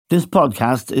This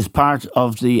podcast is part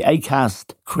of the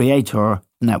Acast Creator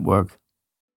Network.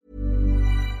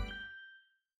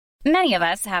 Many of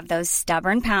us have those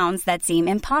stubborn pounds that seem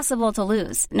impossible to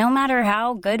lose, no matter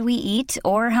how good we eat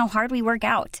or how hard we work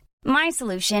out. My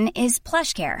solution is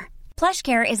PlushCare.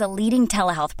 PlushCare is a leading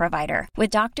telehealth provider with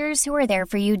doctors who are there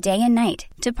for you day and night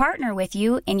to partner with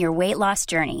you in your weight loss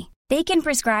journey. They can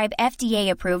prescribe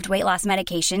FDA-approved weight loss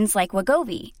medications like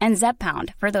Wegovy and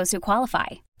Zepbound for those who qualify.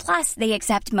 Plus, they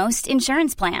accept most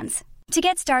insurance plans. To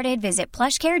get started, visit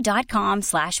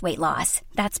plushcare.com/weightloss.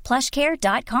 That's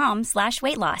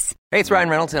plushcare.com/weightloss. Hey, it's Ryan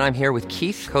Reynolds, and I'm here with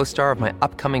Keith, co-star of my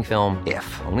upcoming film,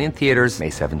 If, only in theaters May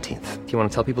 17th. Do you want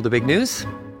to tell people the big news?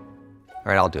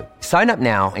 All right, I'll do it. Sign up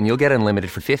now and you'll get unlimited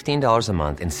for $15 a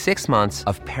month and 6 months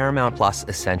of Paramount Plus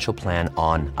Essential Plan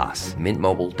on us.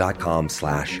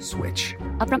 MintMobile.com/switch.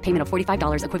 Upfront payment of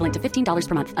 $45 equivalent to $15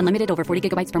 per month. Unlimited over 40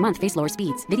 gigabytes per month. Face lower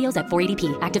speeds. Videos at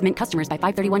 480p. Active Mint customers by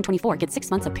 531.24 get 6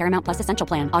 months of Paramount Plus Essential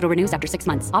Plan. Auto renews after 6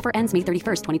 months. Offer ends May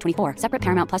 31st, 2024. Separate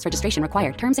Paramount Plus registration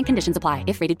required. Terms and conditions apply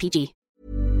if rated PG.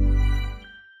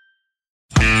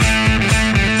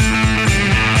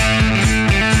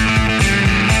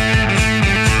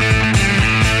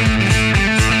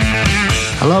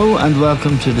 Hello and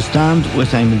welcome to The Stand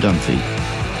with Eamon Dunphy.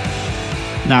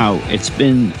 Now, it's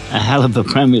been a hell of a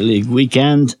Premier League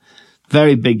weekend.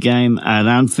 Very big game at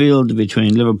Anfield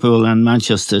between Liverpool and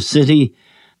Manchester City.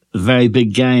 A very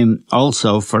big game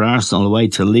also for Arsenal away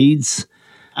to Leeds.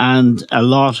 And a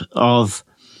lot of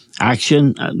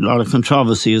action, a lot of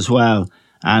controversy as well.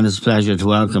 And it's a pleasure to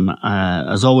welcome,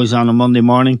 as always on a Monday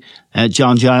morning,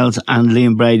 John Giles and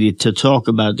Liam Brady to talk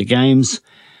about the games.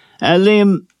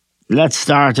 Liam, let's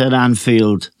start at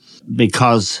Anfield,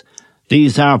 because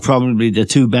these are probably the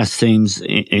two best teams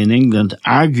in England,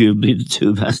 arguably the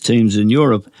two best teams in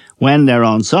Europe when they're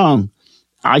on song.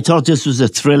 I thought this was a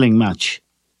thrilling match.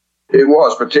 It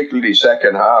was, particularly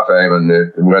second half, Eamon.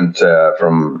 It went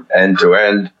from end to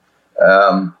end.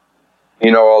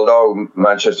 Although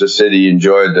Manchester City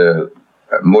enjoyed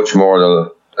much more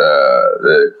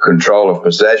the control of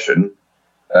possession,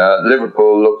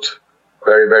 Liverpool looked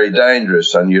very, very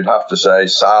dangerous, and you'd have to say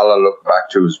Salah looked back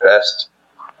to his best.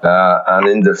 And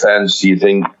in defence, you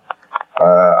think,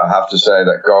 I have to say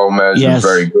that Gomez was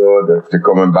very good after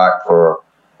coming back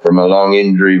from a long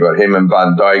injury, but him and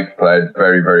Van Dijk played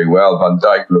very, very well. Van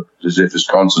Dijk looked as if his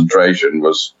concentration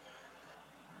was,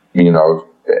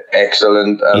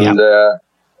 excellent. And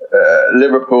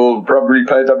Liverpool probably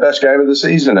played their best game of the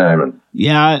season, Eamon.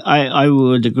 Yeah, I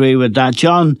would agree with that.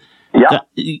 John,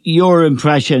 your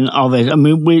impression of it? I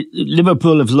mean,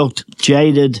 Liverpool have looked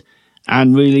jaded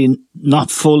and really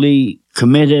not fully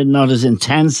committed, not as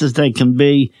intense as they can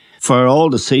be for all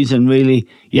the season, really.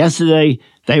 Yesterday,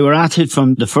 they were at it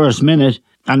from the first minute,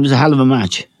 and it was a hell of a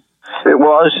match. It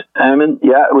was.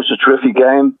 It was a terrific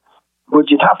game. But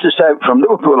you'd have to say, from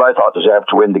Liverpool, I thought deserved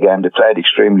to win the game. They played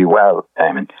extremely well,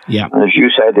 Eamon. Yeah. And as you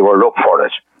said, they were up for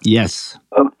it. Yes.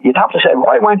 You'd have to say,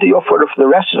 why weren't they up for it for the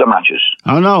rest of the matches?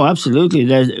 Oh, no, absolutely. You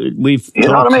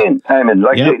know what I mean, Eamon?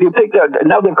 You think that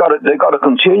now they've got to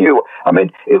continue. I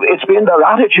mean, it's been their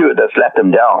attitude that's let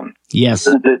them down. Yes.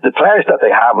 The players that they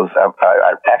have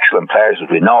are excellent players, as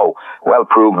we know,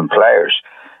 well-proven players.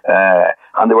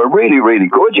 And they were really, really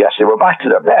good, yes. They were back to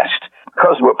their best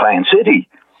because they were playing City.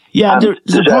 Yeah,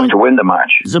 deserved to win the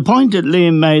match. There's a point that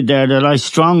Liam made there that I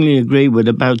strongly agree with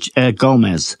about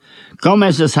Gomez.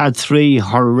 Gomez has had 3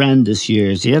 horrendous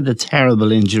years. He had a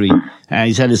terrible injury.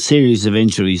 He's had a series of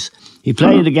injuries. He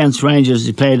played against Rangers.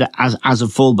 He played as a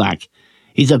fullback.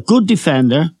 He's a good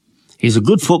defender. He's a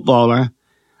good footballer.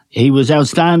 He was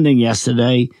outstanding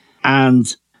yesterday.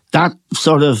 And that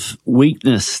sort of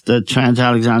weakness that Trent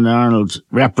Alexander-Arnold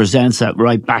represents at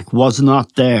right back was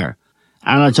not there.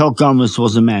 And I thought Gomez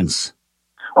was immense.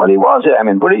 Well, he was,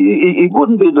 but he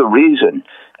wouldn't be the reason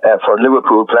for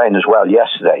Liverpool playing as well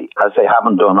yesterday as they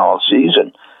haven't done all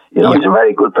season. He's a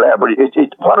very good player, but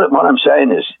what I'm saying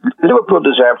is Liverpool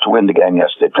deserved to win the game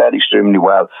yesterday. They played extremely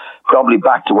well, probably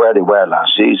back to where they were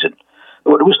last season.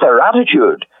 But it was their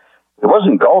attitude. It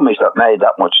wasn't Gomez that made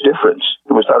that much difference.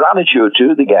 It was their attitude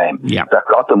to the game that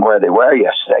got them where they were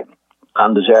yesterday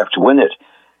and deserved to win it.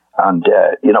 And,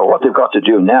 what they've got to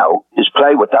do now is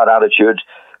play with that attitude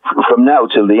from now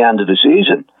till the end of the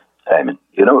season.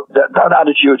 That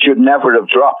attitude should never have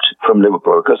dropped from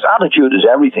Liverpool, because attitude is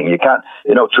everything. You can't,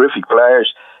 terrific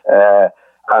players,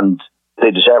 and they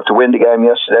deserved to win the game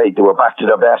yesterday. They were back to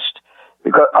their best.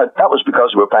 That was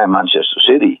because they were playing Manchester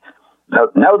City.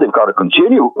 Now they've got to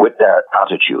continue with their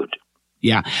attitude.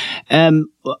 Yeah.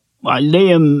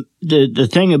 Liam,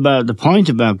 the point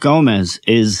about Gomez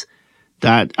is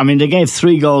that, they gave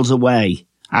 3 goals away.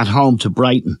 at home to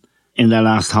Brighton in their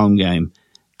last home game.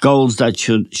 Goals that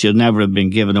should never have been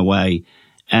given away.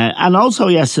 And also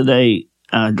yesterday,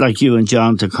 I'd like you and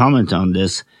John to comment on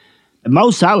this.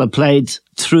 Mo Salah played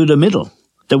through the middle.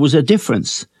 There was a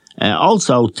difference.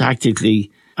 Also,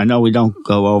 tactically, I know we don't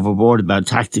go overboard about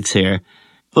tactics here,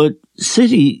 but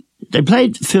City, they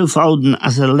played Phil Foden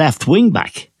as a left wing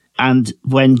back. And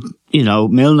when,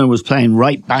 Milner was playing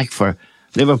right back for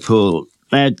Liverpool,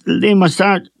 Liam, I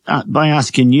start by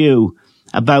asking you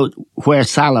about where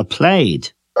Salah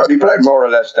played. He played more or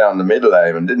less down the middle,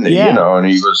 Eamon, didn't he? Yeah. And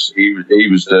he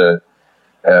was the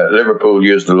Liverpool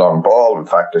used the long ball. In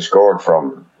fact, they scored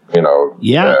from a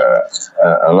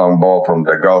long ball from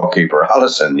the goalkeeper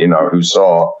Alisson. Who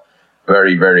saw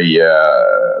very, very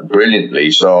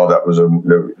brilliantly saw that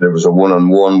there was a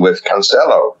 1-on-1 with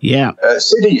Cancelo. Yeah.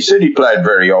 City played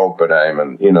very open,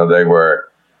 Eamon. They were.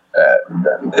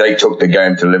 They took the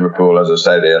game to Liverpool, as I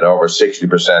said. They had over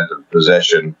 60% of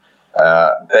possession.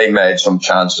 They made some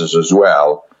chances as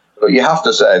well, but you have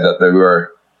to say that they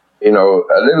were, a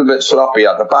little bit sloppy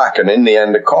at the back, and in the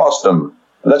end, it cost them.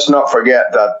 Let's not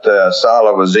forget that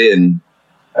Salah was in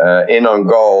on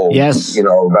goal. Yes.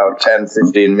 About 10,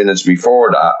 15 minutes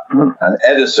before that, and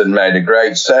Edison made a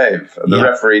great save. The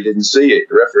referee didn't see it.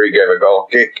 The referee gave a goal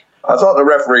kick. I thought the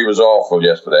referee was awful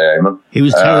yesterday, Eamon. He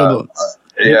was terrible.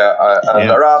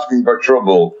 They're asking for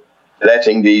trouble,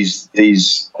 letting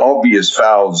these obvious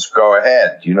fouls go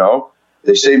ahead,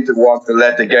 They seem to want to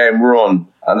let the game run,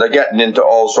 and they're getting into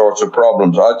all sorts of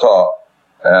problems. I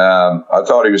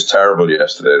thought he was terrible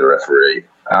yesterday, the referee.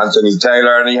 Anthony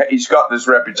Taylor, and he's got this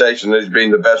reputation as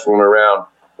being the best one around.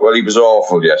 Well, he was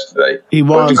awful yesterday. He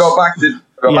was. But to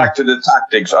go back to the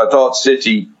tactics, I thought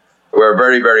City were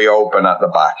very, very open at the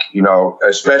back,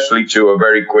 especially to a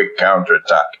very quick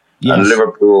counter-attack. Yes. And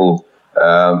Liverpool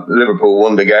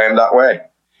won the game that way.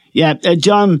 Yeah,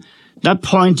 John, that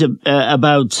point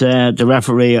about the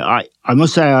referee, I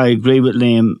must say I agree with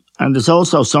Liam. And there's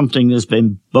also something that's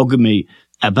been bugging me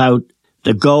about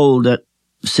the goal that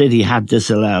City had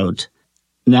disallowed.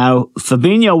 Now,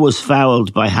 Fabinho was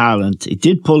fouled by Haaland. He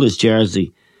did pull his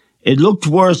jersey. It looked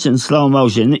worse in slow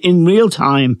motion. In real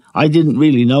time, I didn't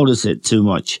really notice it too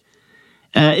much.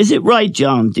 Is it right,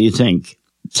 John, do you think,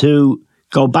 to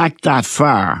go back that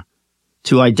far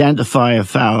to identify a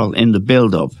foul in the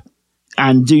build-up?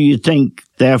 And do you think,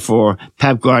 therefore,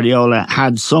 Pep Guardiola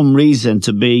had some reason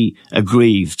to be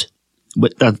aggrieved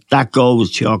with that goal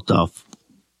was chalked off?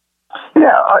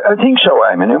 Yeah, I think so,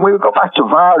 Eamon. And we would go back to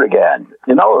VAR again.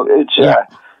 It's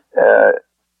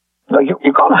like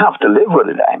you're going to have to live with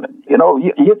it, Eamon.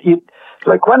 You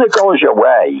like when it goes your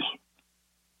way.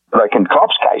 Like in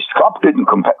Klopp's case, Klopp didn't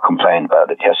complain about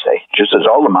it yesterday, just as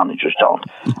all the managers don't,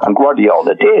 and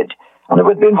Guardiola did. And if it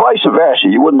had been vice versa,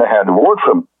 you wouldn't have heard a word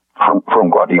from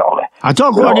Guardiola. I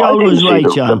thought Guardiola was right,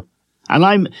 John.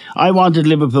 And I wanted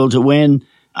Liverpool to win.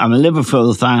 I'm a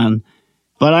Liverpool fan,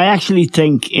 but I actually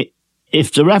think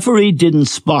if the referee didn't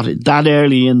spot it that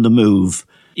early in the move,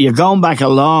 you're going back a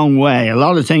long way. A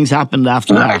lot of things happened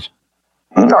after that.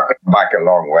 Not going back a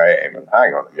long way, Eamon.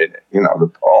 Hang on a minute.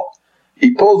 The ball.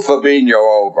 He pulled Fabinho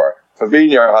over.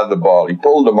 Fabinho had the ball. He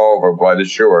pulled him over by the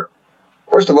shirt.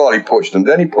 First of all, he pushed him.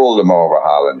 Then he pulled him over,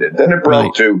 Haaland did. Then it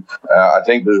broke to, I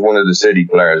think it was one of the City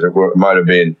players. It might have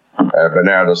been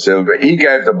Bernardo Silva. He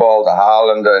gave the ball to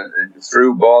Haaland, a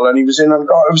through ball, and he was in on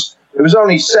goal. It was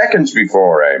only seconds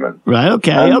before, Eamon. Right,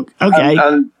 okay, okay.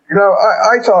 And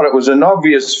I thought it was an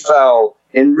obvious foul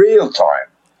in real time.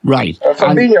 Right.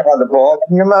 Fabinho had the ball,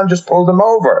 and your man just pulled him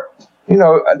over.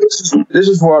 This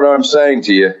is what I'm saying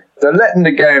to you. They're letting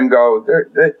the game go.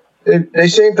 They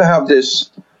seem to have this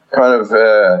kind of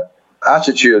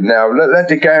attitude now. Let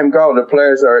the game go. The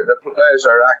players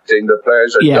are acting. The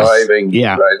players are diving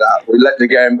like that. We let the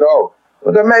game go.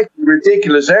 But they're making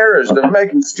ridiculous errors. They're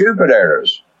making stupid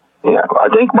errors. Yeah, I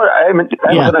think.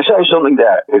 Can I say something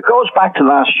there? It goes back to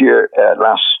last year,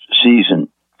 last season,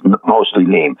 mostly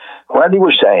Liam, where he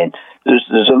was saying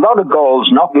there's a lot of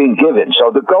goals not being given, so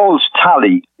the goals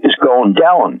tally is going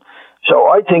down. So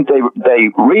I think they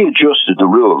readjusted the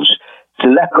rules to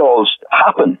let goals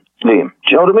happen, Liam. Do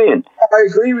you know what I mean? I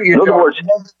agree with you. In other words, you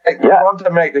want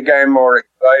to make the game more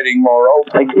exciting, more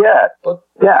open. But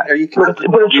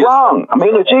it's wrong. I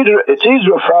mean, it's either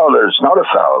a foul or it's not a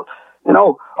foul. I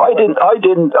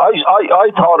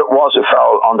thought it was a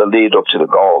foul on the lead up to the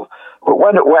goal, but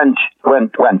when it went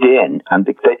in, and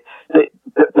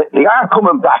they are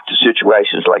coming back to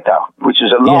situations like that, which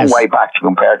is a long way back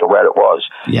compared to where it was.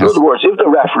 Yes. In other words, if the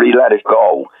referee let it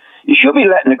go, you should be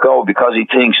letting it go because he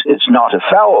thinks it's not a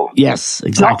foul. Yes,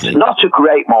 exactly. Not to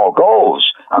create more goals.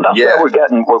 And that's where we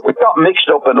got mixed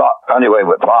up a lot anyway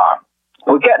with VAR.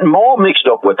 We're getting more mixed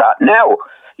up with that now.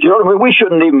 You know what I mean? We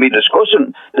shouldn't even be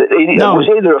discussing. It was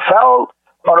either a foul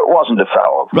or it wasn't a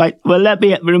foul. Right. Well, let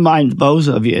me remind both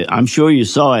of you, I'm sure you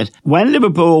saw it. When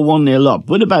Liverpool were 1-0 up,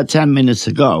 with about 10 minutes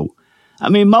to go, I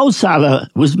mean, Mo Salah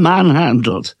was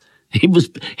manhandled.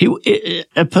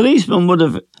 A policeman would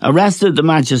have arrested the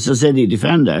Manchester City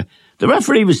defender. The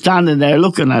referee was standing there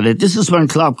looking at it. This is when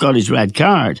Klopp got his red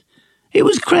card. It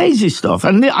was crazy stuff.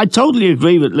 And I totally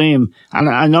agree with Liam, and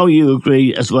I know you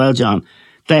agree as well, John.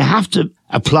 They have to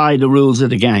apply the rules of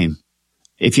the game.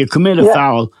 If you commit a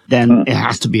foul, then it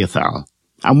has to be a foul.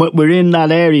 And we're in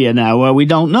that area now where we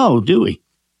don't know, do we?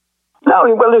 No,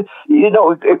 well,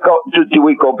 do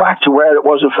we go back to where it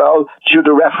was a foul? Should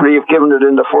the referee have given it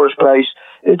in the first place?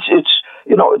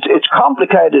 It's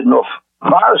complicated enough.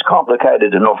 VAR is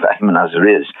complicated enough, as it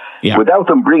is, without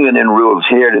them bringing in rules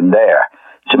here and there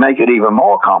to make it even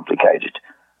more complicated.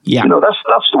 Yeah.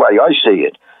 That's the way I see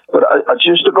it. But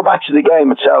just to go back to the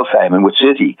game itself, Eamon, with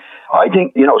City, I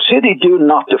think, City do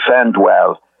not defend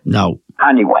well. No.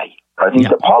 Anyway, I think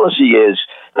the policy is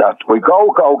that we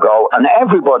go, and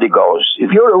everybody goes.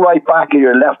 If you're a right back or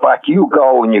you're a left back, you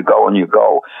go and you go and you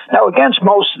go. Now, against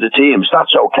most of the teams,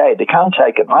 that's okay. They can't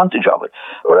take advantage of it.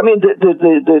 But I mean,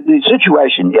 the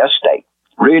situation yesterday,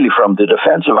 really from the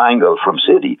defensive angle from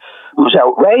City, was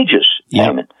outrageous.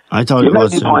 Yeah, Eamon. I thought it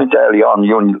was. You made the point early on,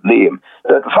 you and Liam,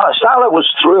 that Salah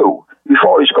was through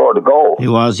before he scored a goal. He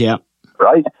was, yeah.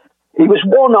 Right? He was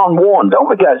one-on-one. Don't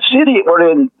forget, City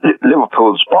were in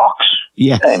Liverpool's box.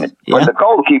 Yes. Where the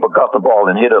goalkeeper got the ball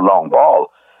and hit a long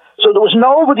ball. So there was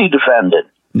nobody defending.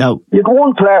 No. You had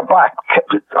one player back,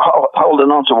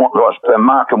 holding on to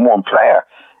marking one player,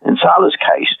 in Salah's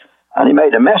case, and he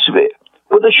made a mess of it.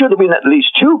 But there should have been at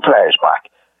least two players back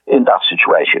in that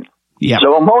situation. Yeah.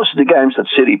 So in most of the games that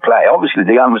City play, obviously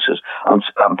the emphasis on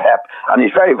Pep, and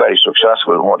he's very, very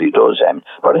successful in what he does.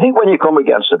 But I think when you come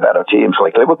against the better teams,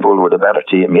 like Liverpool were the better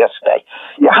team yesterday,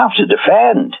 you have to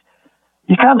defend.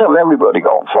 You can't have everybody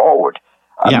going forward.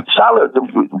 And Salah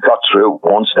got through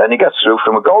once, then he gets through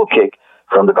from a goal kick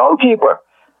from the goalkeeper.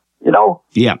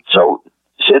 Yeah. So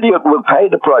City will pay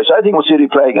the price. I think when City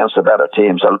play against the better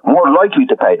teams, they're more likely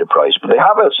to pay the price. But they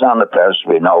have outstanding players,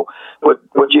 we know. But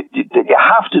you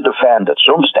have to defend at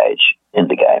some stage in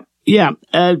the game. Yeah.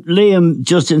 Liam,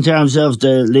 just in terms of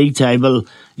the league table,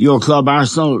 your club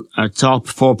Arsenal are top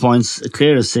 4 points,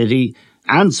 clear of City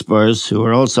and Spurs, who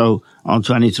are also on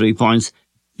 23 points.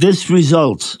 This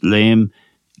result, Liam,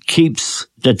 keeps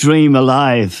the dream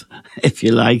alive, if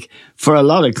you like, for a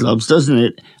lot of clubs, doesn't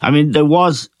it? I mean,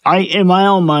 in my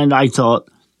own mind, I thought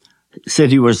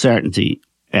City were certainty.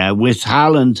 With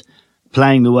Haaland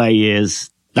playing the way he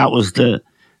is, that was the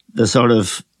sort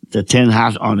of the tin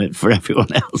hat on it for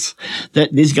everyone else.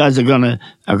 That these guys are gonna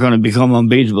become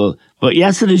unbeatable. But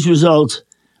yesterday's result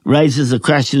raises the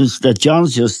questions that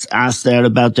John's just asked there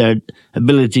about their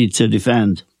ability to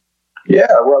defend. Yeah,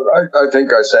 well, I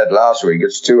think I said last week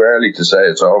it's too early to say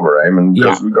it's over, Eamon,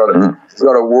 because we've got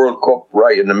a World Cup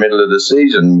right in the middle of the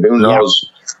season. Who knows,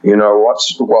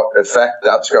 what effect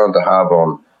that's going to have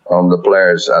on the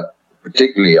players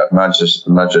particularly at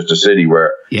Manchester City,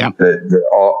 where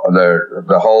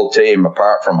the whole team,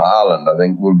 apart from Haaland, I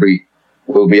think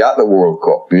will be at the World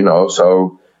Cup.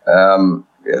 So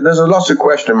there's lots of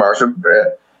question marks.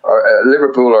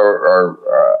 Liverpool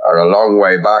are a long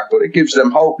way back, but it gives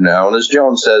them hope now. And as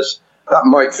John says, that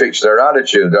might fix their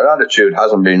attitude. Their attitude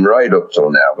hasn't been right up till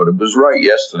now, but it was right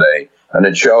yesterday, and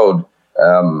it showed,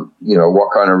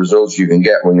 what kind of results you can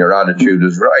get when your attitude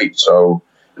is right. So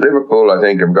Liverpool, I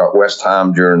think, have got West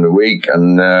Ham during the week,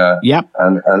 and I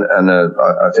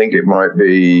think it might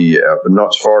be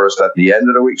Notts Forest at the end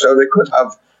of the week. So they could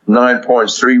have 9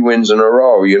 points, 3 wins in a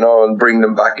row, and bring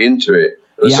them back into it.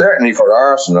 But certainly for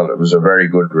Arsenal, it was a very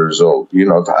good result.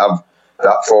 To have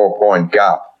that 4 point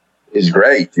gap is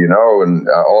great, and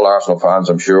all Arsenal fans,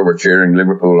 I'm sure, were cheering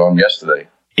Liverpool on yesterday.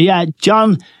 Yeah,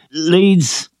 John,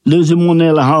 Leeds losing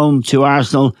 1-0 at home to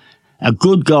Arsenal. A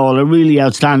good goal, a really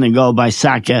outstanding goal by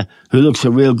Saka, who looks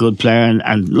a real good player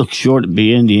and looks sure to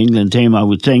be in the England team, I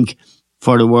would think,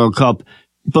 for the World Cup.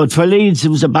 But for Leeds, it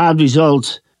was a bad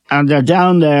result, and they're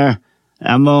down there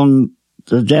among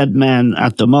the dead men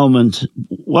at the moment.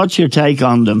 What's your take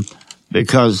on them?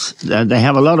 Because they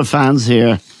have a lot of fans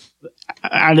here.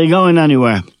 Are they going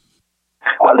anywhere?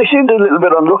 Well, they seemed a little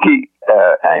bit unlucky,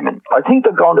 Eamon. I think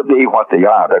they're going to be what they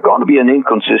are. They're going to be an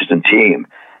inconsistent team.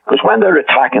 Because when they're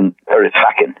attacking,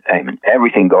 Eamon.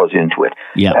 Everything goes into it.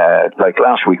 Yeah. Like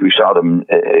last week, we saw them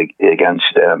against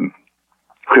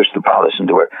Crystal Palace, and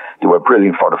they were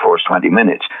brilliant for the first 20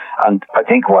 minutes. And I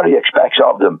think what he expects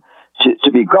of them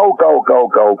to be go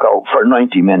for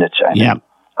 90 minutes. Eamon. Yeah.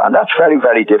 And that's very,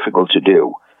 very difficult to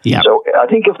do. Yeah. So I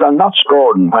think if they're not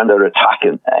scoring when they're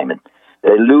attacking, Eamon,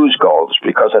 they lose goals,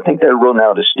 because I think they'll run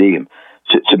out of steam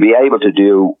to be able to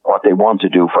do what they want to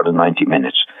do for the 90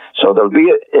 minutes. So there'll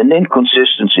be an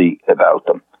inconsistency about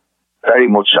them. Very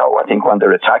much so. I think when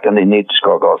they're attacking, they need to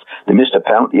score goals. They missed a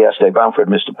penalty yesterday. Bamford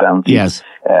missed a penalty. Yes.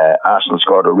 Arsenal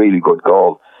scored a really good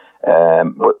goal.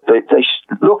 But they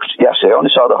looked, yesterday, I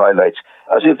only saw the highlights,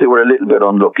 as if they were a little bit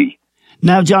unlucky.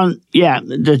 Now, John,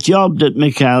 the job that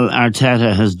Mikel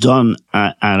Arteta has done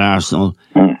at Arsenal,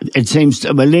 it seems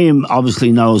to, well, Liam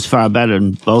obviously knows far better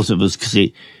than both of us, because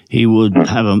he would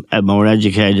have a more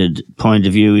educated point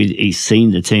of view. He's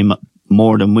seen the team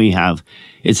more than we have.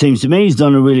 It seems to me he's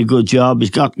done a really good job.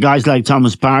 He's got guys like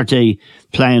Thomas Partey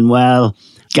playing well.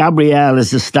 Gabriel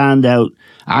is a standout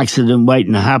accident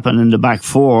waiting to happen in the back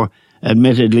four,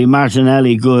 admittedly.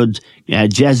 Martinelli good.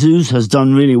 Jesus has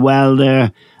done really well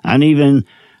there. And even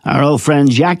our old friend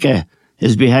Xhaka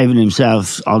is behaving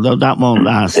himself, although that won't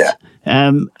last. Yeah.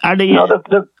 Are they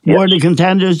worthy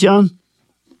contenders, John?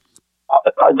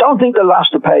 I don't think they'll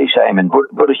last the pace, Eamon,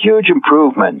 but a huge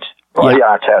improvement by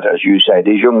Arteta, as you say.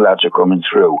 These young lads are coming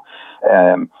through.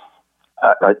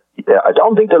 I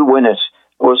don't think they'll win it.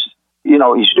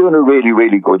 He's doing a really,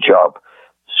 really good job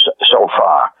so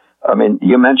far. I mean,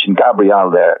 you mentioned Gabriel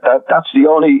there. That's the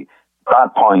only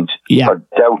bad point, or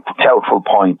doubtful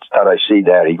point that I see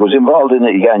there. He was involved in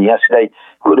it again yesterday.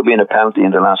 Could have been a penalty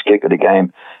in the last kick of the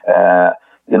game.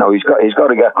 He's got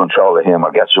to get control of him,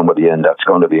 or get somebody in that's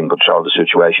going to be in control of the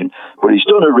situation. But he's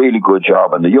done a really good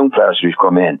job, and the young players who's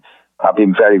come in have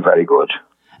been very, very good.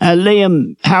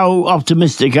 Liam, how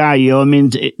optimistic are you? I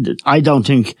mean, I don't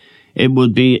think it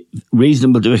would be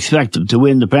reasonable to expect them to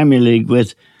win the Premier League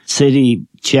with City,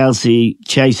 Chelsea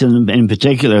chasing them in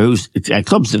particular, who's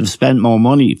clubs that have spent more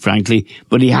money, frankly.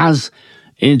 But he has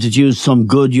introduced some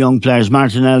good young players,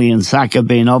 Martinelli and Saka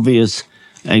being obvious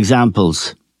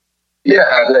examples. Yeah,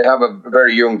 they have a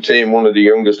very young team, one of the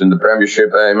youngest in the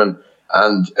Premiership, Eamon,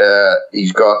 and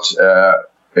he's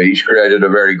created a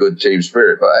very good team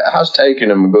spirit. But it has taken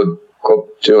him a good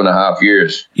 2.5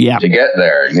 years to get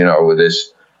there, with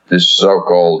this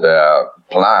so-called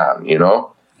plan,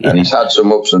 and he's had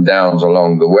some ups and downs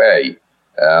along the way.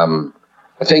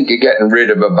 I think getting rid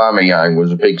of Aubameyang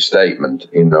was a big statement,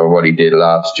 what he did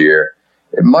last year.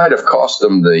 It might have cost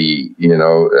them a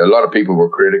lot of people were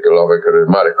critical of it because it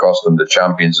might have cost them the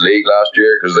Champions League last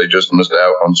year because they just missed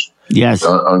out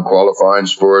on qualifying.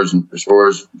 Spurs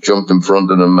jumped in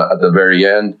front of them at the very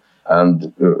end,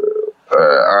 and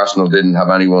Arsenal didn't have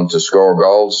anyone to score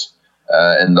goals.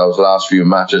 In those last few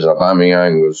matches,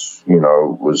 Aubameyang was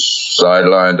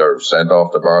sidelined or sent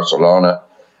off to Barcelona.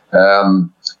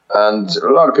 And a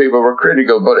lot of people were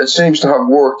critical, but it seems to have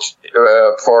worked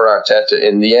for Arteta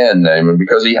in the end, Eamon,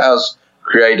 because he has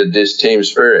created this team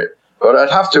spirit. But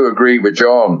I'd have to agree with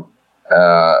John,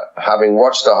 having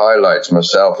watched the highlights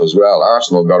myself as well.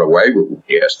 Arsenal got away with it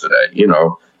yesterday.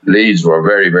 Leeds were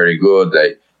very, very good.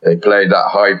 They played that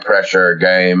high-pressure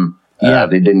game.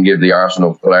 They didn't give the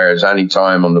Arsenal players any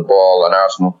time on the ball, and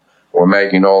Arsenal were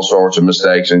making all sorts of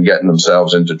mistakes and getting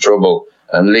themselves into trouble.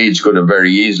 And Leeds could have very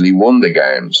easily won the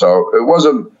game. So it was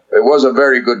a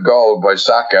very good goal by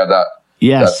Saka that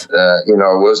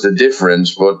was the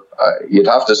difference. But you'd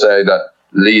have to say that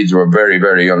Leeds were very,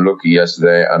 very unlucky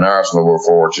yesterday, and Arsenal were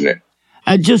fortunate.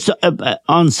 Just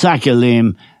on Saka,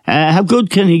 Liam, how good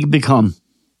can he become?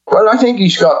 Well, I think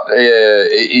he's got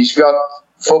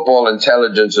football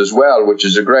intelligence as well, which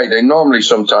is a great thing. Normally,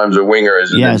 sometimes a winger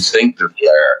is an instinctive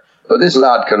player. But this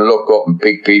lad can look up and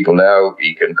pick people out.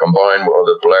 He can combine with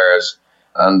other players.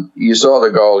 And you saw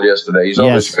the goal yesterday. He's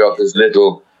obviously got this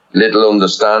little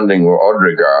understanding with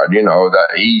Odegaard, that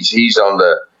he's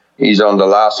on the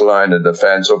last line of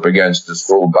defence up against his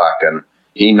full-back. And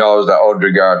he knows that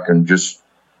Odegaard can just,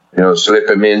 slip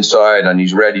him inside and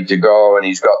he's ready to go. And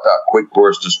he's got that quick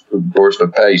burst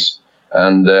of pace.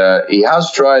 And he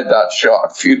has tried that shot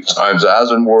a few times. It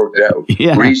hasn't worked out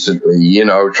recently,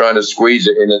 trying to squeeze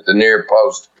it in at the near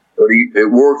post. But it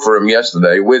worked for him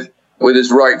yesterday with his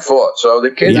right foot. So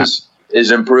the kid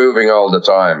is improving all the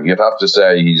time. You'd have to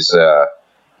say he's a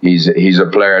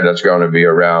player that's going to be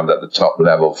around at the top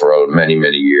level for many,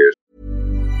 many years.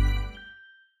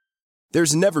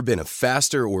 There's never been a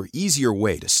faster or easier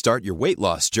way to start your weight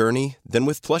loss journey than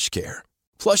with PlushCare.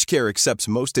 PlushCare accepts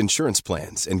most insurance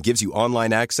plans and gives you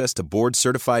online access to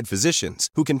board-certified physicians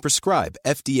who can prescribe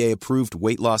FDA-approved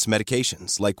weight loss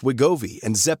medications like Wegovy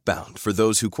and Zepbound for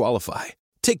those who qualify.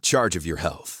 Take charge of your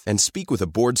health and speak with a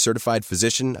board-certified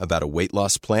physician about a weight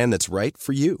loss plan that's right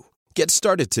for you. Get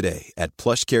started today at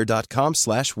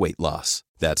plushcare.com/weight loss.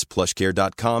 That's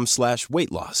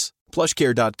plushcare.com/weight loss.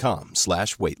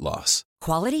 plushcare.com/weight loss.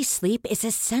 Quality sleep is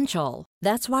essential.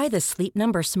 That's why the Sleep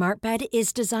Number Smart Bed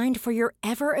is designed for your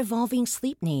ever-evolving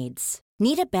sleep needs.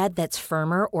 Need a bed that's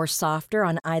firmer or softer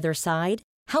on either side?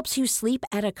 Helps you sleep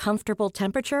at a comfortable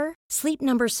temperature? Sleep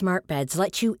Number Smart Beds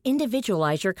let you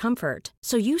individualize your comfort,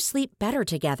 so you sleep better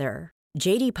together.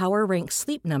 J.D. Power ranks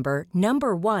Sleep Number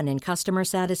number 1 in customer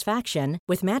satisfaction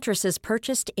with mattresses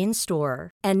purchased in-store.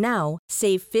 And now,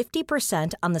 save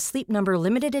 50% on the Sleep Number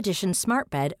Limited Edition Smart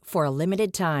Bed for a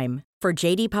limited time. For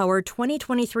J.D. Power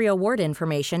 2023 award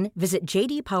information, visit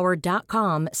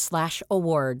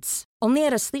jdpower.com/awards. Only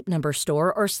at a Sleep Number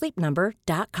store or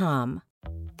sleepnumber.com.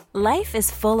 Life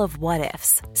is full of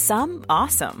what-ifs. Some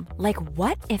awesome, like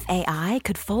what if AI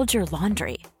could fold your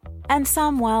laundry? And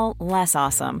some, well, less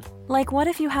awesome, like what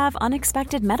if you have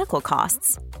unexpected medical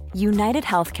costs? United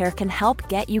Healthcare can help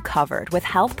get you covered with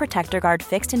Health Protector Guard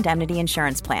fixed indemnity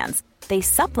insurance plans. They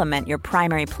supplement your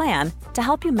primary plan to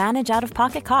help you manage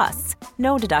out-of-pocket costs.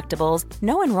 No deductibles,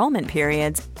 no enrollment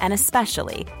periods, and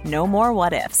especially no more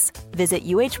what-ifs. Visit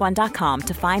uh1.com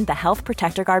to find the Health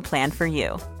Protector Guard plan for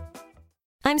you.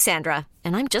 I'm Sandra,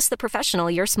 and I'm just the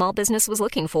professional your small business was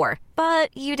looking for.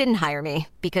 But you didn't hire me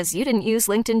because you didn't use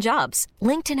LinkedIn Jobs.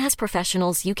 LinkedIn has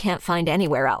professionals you can't find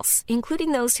anywhere else,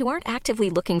 including those who aren't actively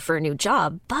looking for a new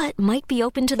job, but might be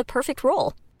open to the perfect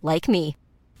role, like me.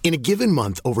 In a given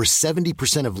month, over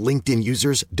 70% of LinkedIn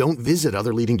users don't visit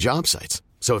other leading job sites.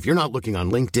 So if you're not looking on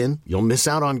LinkedIn, you'll miss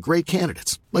out on great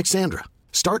candidates like Sandra.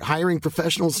 Start hiring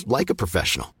professionals like a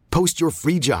professional. Post your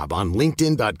free job on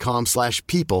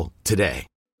linkedin.com/people today.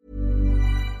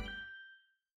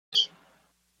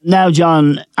 Now,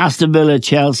 John, Aston Villa,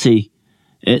 Chelsea.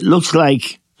 It looks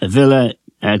like Villa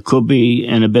could be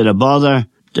in a bit of bother.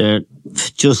 They're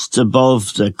just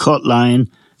above the cut line,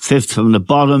 5th from the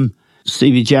bottom.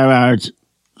 Stevie Gerrard,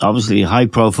 obviously a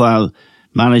high-profile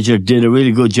manager, did a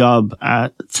really good job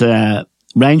at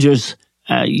Rangers.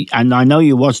 And I know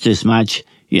you watched this match,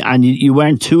 and you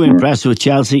weren't too impressed with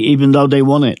Chelsea, even though they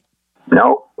won it.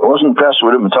 No, I wasn't impressed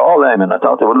with them at all, Eamon. I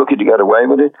thought they were lucky to get away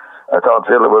with it. I thought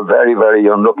Villa were very, very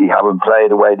unlucky, having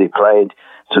played the way they played,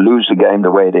 to lose the game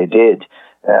the way they did.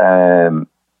 I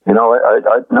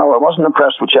wasn't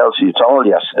impressed with Chelsea at all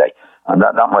yesterday. And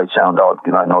that might sound odd,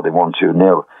 because I know they won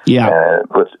 2-0. Yeah. I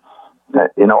was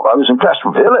impressed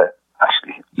with Villa,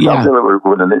 actually. Yeah. Villa were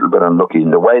a little bit unlucky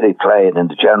in the way they played and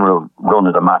the general run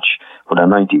of the match for the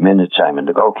 90 minutes time. And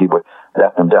the goalkeeper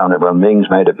let them down. Well, Mings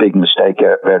made a big mistake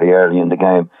very early in the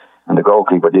game, and the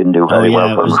goalkeeper didn't do very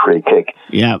well for a free kick.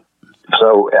 Yeah.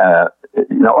 So, I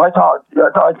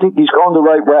think he's going the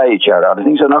right way, Gerrard.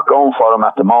 Things are not going for him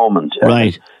at the moment,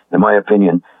 right? In my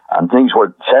opinion. And things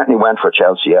certainly went for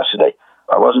Chelsea yesterday.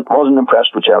 I wasn't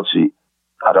impressed with Chelsea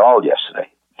at all yesterday,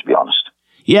 to be honest.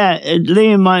 Yeah,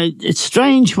 Liam, it's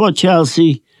strange what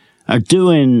Chelsea are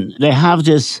doing. They have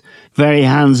this very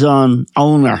hands-on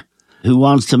owner who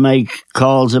wants to make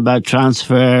calls about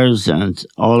transfers and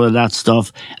all of that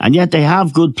stuff. And yet they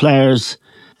have good players,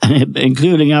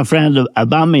 including our friend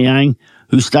Aubameyang,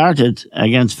 who started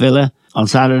against Villa on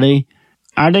Saturday.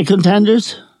 Are they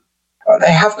contenders?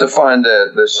 They have to find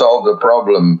solve the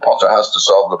problem. Potter has to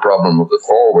solve the problem of the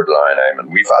forward line, Eamon.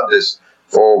 We've had this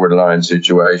forward line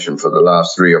situation for the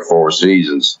last 3 or 4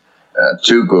 seasons.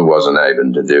 Tuchel wasn't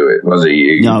able to do it, was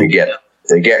he? No. They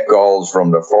get goals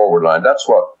from the forward line. That's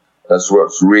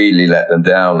what's really let them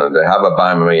down. And they have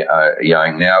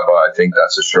Aubameyang now, but I think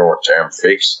that's a short-term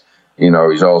fix.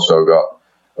 He's also got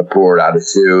a poor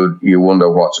attitude. You wonder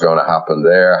what's going to happen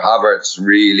there. Havertz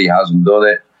really hasn't done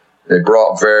it. They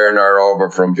brought Werner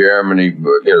over from Germany,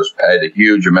 but paid a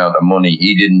huge amount of money.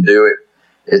 He didn't do it.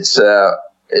 It's a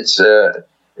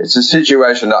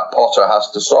situation that Potter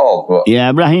has to solve. But,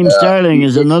 Raheem Sterling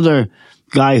is another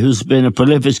guy who's been a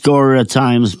prolific scorer at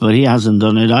times, but he hasn't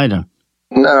done it either.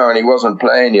 No, and he wasn't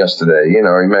playing yesterday. He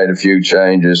made a few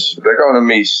changes. They're going to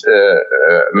miss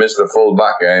the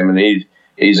full-back game, and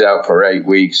he's out for 8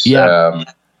 weeks. Yeah.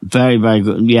 Very, very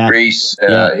good. Yeah, Reece,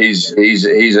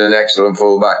 he's an excellent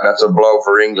fullback. That's a blow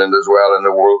for England as well in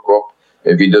the World Cup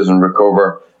if he doesn't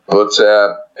recover. But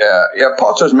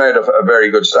Potter's made a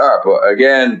very good start. But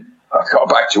again, I got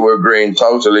back to agreeing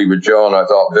totally with John. I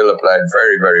thought Villa played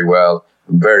very, very well.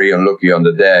 Very unlucky on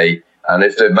the day. And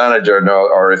if the manager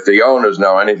or if the owners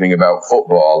know anything about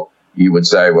football, you would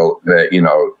say, well,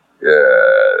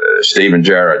 Steven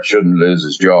Gerrard shouldn't lose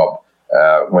his job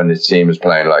when his team is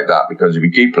playing like that, because if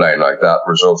you keep playing like that,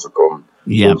 results will come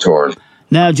towards.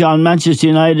 Now, John, Manchester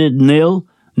United 0,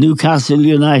 Newcastle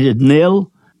United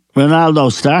 0. Ronaldo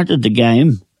started the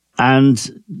game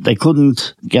and they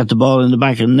couldn't get the ball in the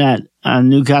back of the net. And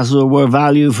Newcastle were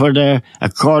value for their,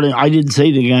 I didn't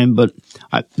see the game, but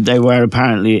they were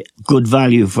apparently good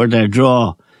value for their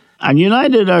draw. And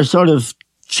United are sort of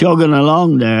chugging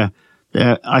along there.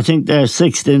 I think they're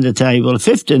 5th in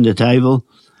the table.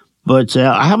 But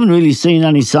I haven't really seen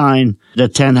any sign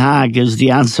that Ten Hag is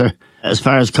the answer as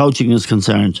far as coaching is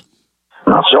concerned.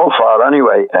 Not so far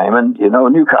anyway, Eamon.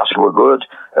 Newcastle were good.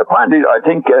 Apparently, I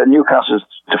think Newcastle's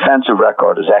defensive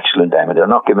record is excellent, Eamon. They're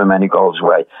not giving many goals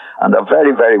away. And they're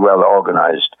very, very well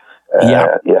organised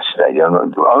yesterday. I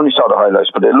only saw the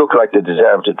highlights, but it looked like they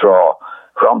deserved a draw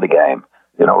from the game.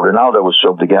 Ronaldo was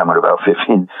subbed again at about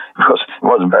 15 because he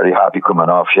wasn't very happy coming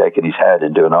off, shaking his head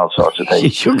and doing all sorts of things. He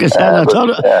shook his head. I thought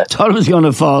it was going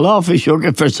to fall off. He shook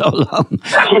it for so long.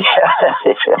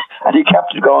 And he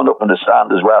kept it going up in the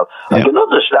stand as well. I can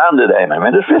understand it, Eamon. I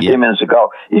mean, there's 15 minutes to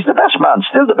go. He's the best man,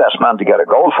 still the best man to get a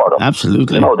goal for them.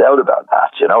 Absolutely. No doubt about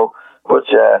that, But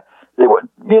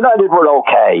United were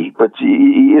okay. But,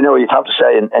 you'd have to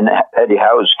say in Eddie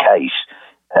Howe's case,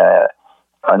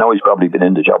 I know he's probably been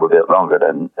in the job a bit longer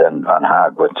than Van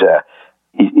Gaal, but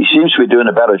he seems to be doing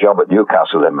a better job at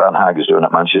Newcastle than Van Gaal is doing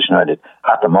at Manchester United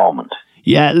at the moment.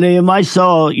 Yeah, Liam, I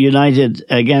saw United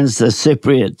against a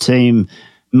Cypriot team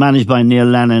managed by Neil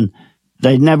Lennon.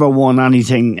 They'd never won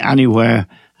anything anywhere,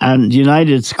 and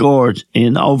United scored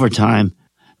in overtime,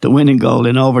 the winning goal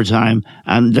in overtime,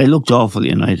 and they looked awful,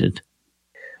 United.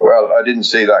 Well, I didn't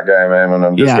see that game, Eamon.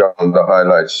 I'm just on the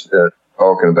highlights.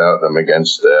 Talking about them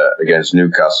against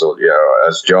Newcastle,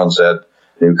 as John said,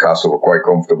 Newcastle were quite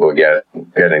comfortable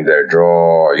getting their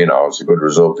draw. It's a good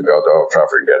result to go to Old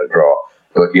Trafford and get a draw.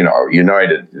 But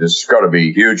United, there's got to be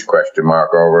a huge question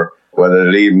mark over whether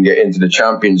they'll even get into the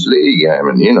Champions League. I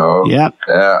mean,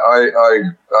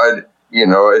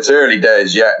 it's early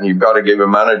days yet, and you've got to give a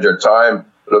manager time.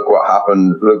 Look what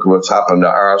happened. Look what's happened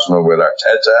at Arsenal with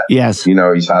Arteta. Yes,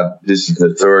 this is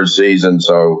the 3rd season,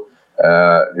 so.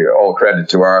 All credit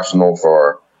to Arsenal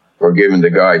for giving the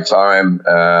guy time.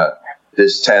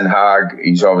 This Ten Hag,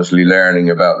 he's obviously learning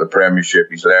about the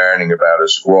Premiership. He's learning about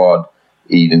his squad.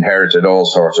 He inherited all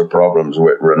sorts of problems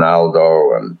with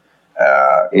Ronaldo, and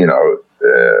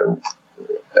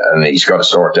and he's got to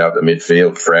sort out the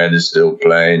midfield. Fred is still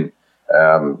playing.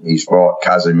 He's brought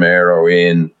Casemiro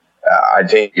in. I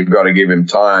think you've got to give him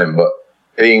time, but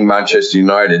being Manchester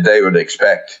United, they would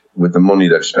expect, with the money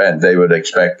they've spent, they would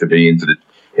expect to be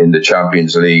in the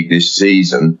Champions League this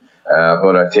season.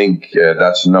 But I think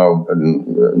that's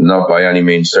not by any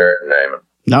means certain, Eamon.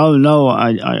 No,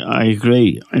 I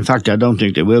agree. In fact, I don't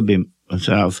think they will be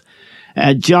myself.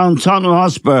 John, Tottenham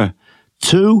Hotspur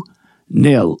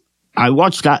 2-0. I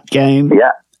watched that game.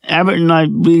 Yeah. Everton, I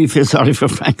really feel sorry for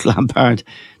Frank Lampard.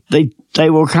 They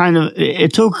were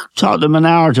it took Tottenham an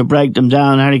hour to break them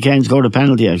down. Harry Kane scored a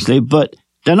penalty, actually. But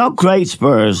they're not great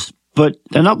Spurs, but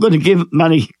they're not going to give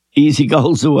many easy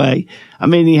goals away. I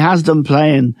mean, he has them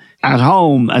playing at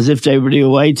home as if they were the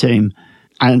away team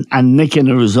and nicking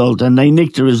a result. And they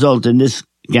nicked the result in this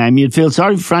game. You'd feel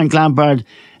sorry for Frank Lampard.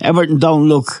 Everton don't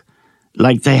look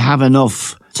like they have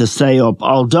enough to stay up.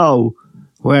 Although,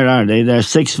 where are they? They're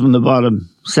 6th from the bottom,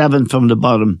 7th from the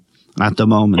bottom at the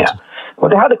moment. Yeah. Well,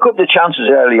 they had a couple of chances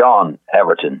early on,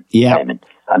 Everton, and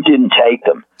didn't take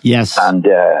them. Yes. And,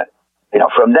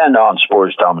 from then on,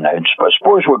 Spurs dominated.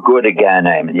 Spurs were good again,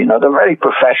 Eamon. They're very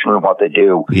professional in what they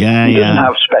do. He doesn't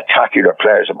have spectacular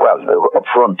players. Well, up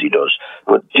front he does,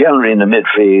 but generally in the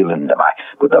midfield and the back.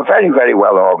 But they're very, very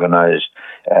well organised.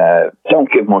 Don't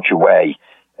give much away.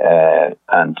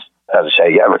 And as I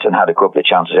say, Everton had a couple of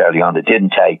chances early on. They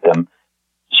didn't take them.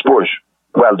 Spurs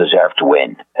well deserved to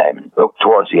win. Look,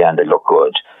 towards the end, they look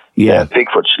good. Yeah,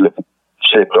 Pickford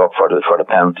slipped up for the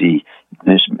penalty.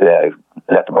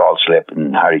 Let the ball slip,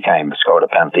 and Harry Kane scored a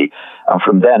penalty. And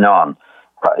from then on,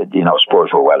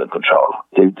 Spurs were well in control.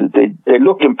 They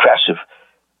looked impressive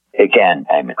again.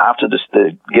 After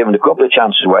giving a couple of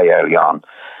chances away early on,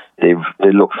 they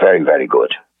looked very, very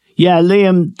good. Yeah,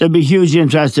 Liam, there'll be huge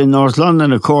interest in North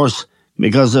London, of course,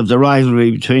 because of the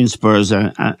rivalry between Spurs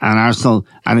and Arsenal,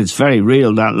 and it's very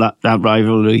real, that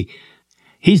rivalry.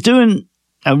 He's doing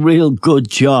a real good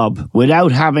job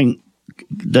without having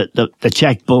the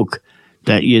checkbook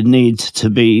that you'd need to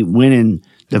be winning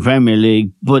the Premier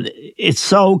League, but it's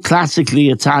so classically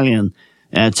Italian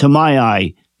to my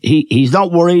eye. He's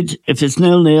not worried if it's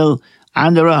 0-0.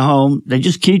 and they're at home. They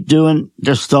just keep doing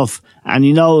their stuff, and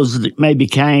he knows that maybe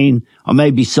Kane or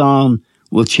maybe Son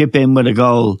will chip in with a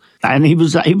goal. And he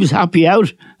was happy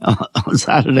out on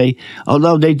Saturday,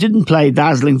 although they didn't play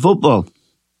dazzling football.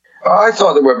 I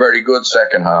thought they were very good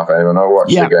second half. When I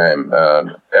watched the game,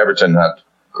 Everton had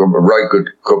a right good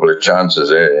couple of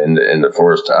chances in the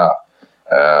first half,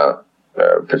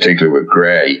 particularly with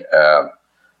Gray.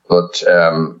 But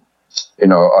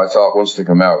I thought once they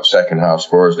come out second half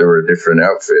Spurs, they were a different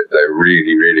outfit. They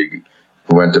really, really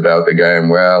went about the game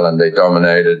well, and they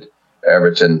dominated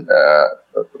Everton.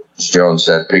 As John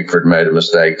said, Pickford made a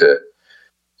mistake to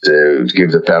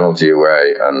give the penalty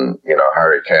away, and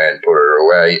Harry Kane put it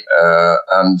away,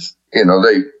 and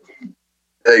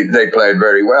they played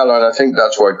very well, and I think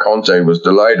that's why Conte was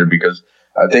delighted, because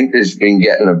I think he's been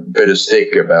getting a bit of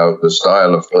stick about the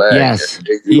style of play,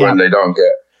 particularly when they don't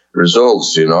get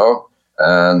results, and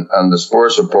the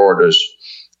Spurs supporters,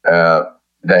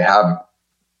 they have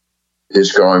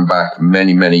this going back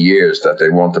many, many years that they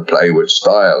want to play with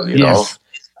style, you know.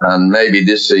 And maybe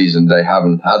this season they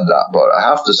haven't had that. But I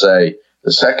have to say,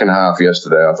 the second half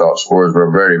yesterday, I thought Spurs were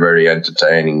very, very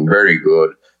entertaining, very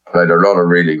good, played a lot of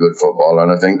really good football.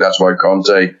 And I think that's why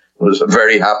Conte was a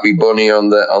very happy bunny on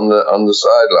the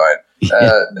sideline.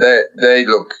 They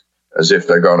look as if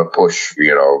they're going to push,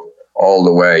 all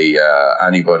the way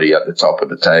anybody at the top of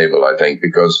the table, I think,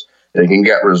 because they can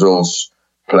get results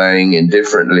playing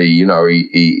indifferently.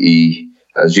 He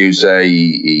as you say,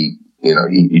 he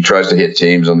tries to hit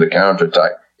teams on the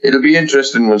counter-attack. It'll be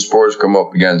interesting when Spurs come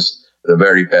up against the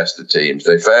very best of teams.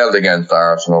 They failed against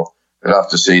Arsenal. We'll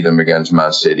have to see them against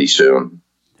Man City soon.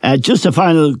 Just a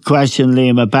final question,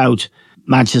 Liam, about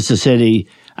Manchester City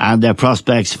and their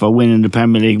prospects for winning the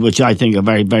Premier League, which I think are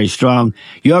very, very strong.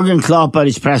 Jurgen Klopp at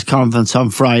his press conference on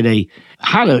Friday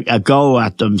had a go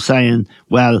at them, saying,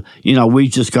 well, we've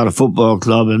just got a football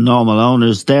club and normal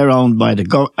owners. They're owned by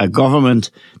a government.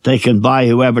 They can buy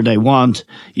whoever they want.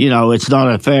 It's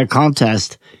not a fair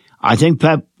contest. I think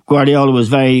Pep Guardiola was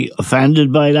very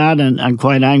offended by that and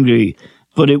quite angry.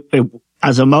 But it,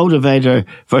 as a motivator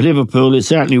for Liverpool, it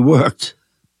certainly worked.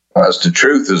 That's the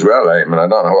truth as well, Eamon. I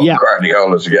don't know what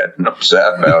Guardiola's getting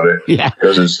upset about it,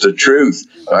 because it's the truth.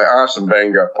 Arsene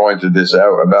Wenger pointed this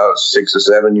out about 6 or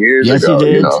 7 years ago. Yes, he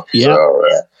did. So,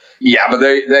 but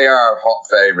they are hot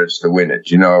favourites to win it.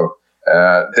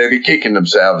 They'd be kicking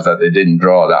themselves that they didn't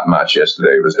draw that match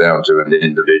yesterday. It was down to an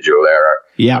individual error.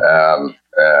 Yeah.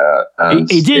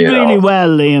 And, he did really well,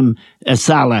 Liam,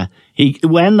 Salah.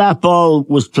 When that ball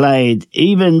was played,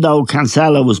 even though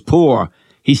Cancelo was poor,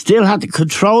 he still had to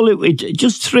control it with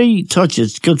just 3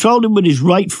 touches, controlled it with his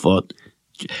right foot,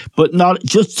 but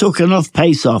just took enough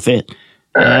pace off it.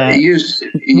 He used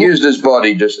his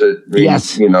body just to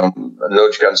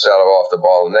nudge Cancelo off the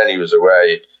ball, and then he was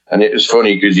away. And it was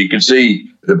funny because you could see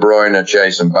De Bruyne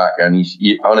chasing back, and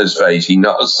he on his face, he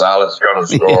knows Salah's going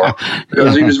to score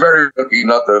because he was very lucky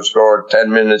not to have scored 10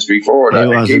 minutes before that.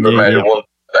 The keeper made a one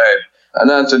save,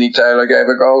 and Anthony Taylor gave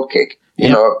a goal kick.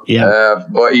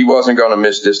 But he wasn't going to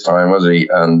miss this time, was he?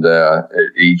 And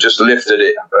he just lifted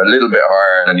it a little bit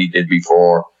higher than he did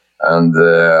before, and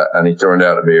he turned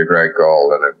out to be a great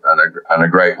goal and a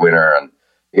great winner, and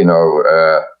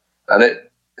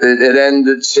it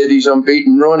ended City's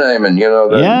unbeaten run, Eamon.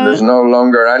 There's no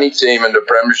longer any team in the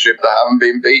Premiership that haven't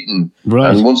been beaten.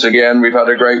 Right. And once again, we've had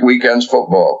a great weekend's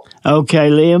football. Okay,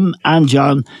 Liam and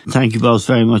John, thank you both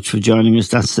very much for joining us.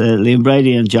 That's Liam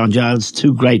Brady and John Giles,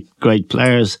 2 great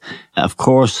players, of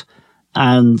course,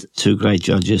 and 2 great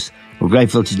judges. We're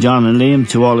grateful to John and Liam,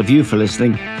 to all of you for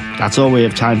listening. That's all we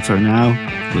have time for now.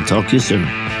 We'll talk to you soon.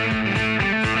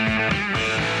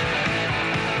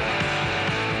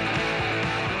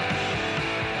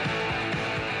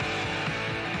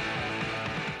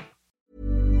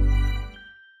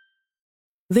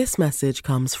 This message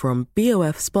comes from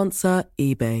BOF sponsor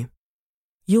eBay.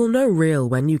 You'll know real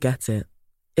when you get it.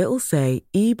 It'll say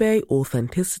eBay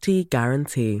Authenticity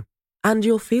Guarantee. And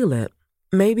you'll feel it.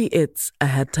 Maybe it's a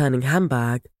head-turning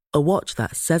handbag, a watch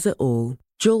that says it all,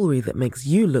 jewelry that makes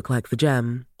you look like the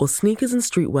gem, or sneakers and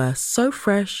streetwear so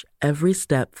fresh every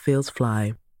step feels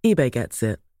fly. eBay gets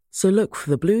it. So look for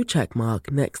the blue check mark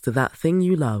next to that thing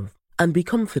you love. And be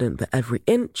confident that every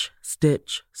inch,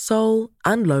 stitch, sole,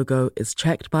 and logo is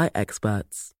checked by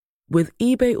experts. With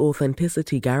eBay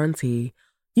Authenticity Guarantee,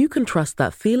 you can trust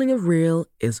that feeling of real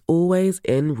is always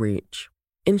in reach.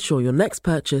 Ensure your next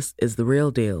purchase is the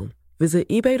real deal. Visit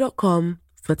ebay.com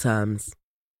for terms.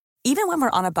 Even when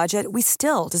we're on a budget, we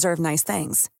still deserve nice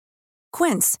things.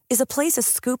 Quince is a place to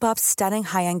scoop up stunning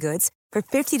high-end goods for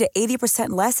 50 to 80%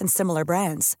 less than similar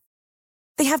brands.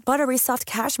 They have buttery soft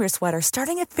cashmere sweaters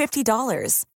starting at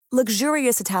 $50,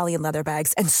 luxurious Italian leather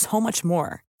bags, and so much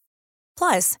more.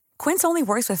 Plus, Quince only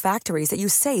works with factories that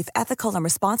use safe, ethical, and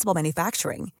responsible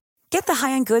manufacturing. Get the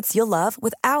high-end goods you'll love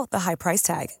without the high price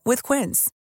tag with Quince.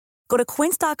 Go to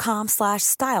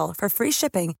quince.com/style for free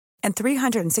shipping and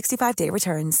 365-day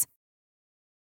returns.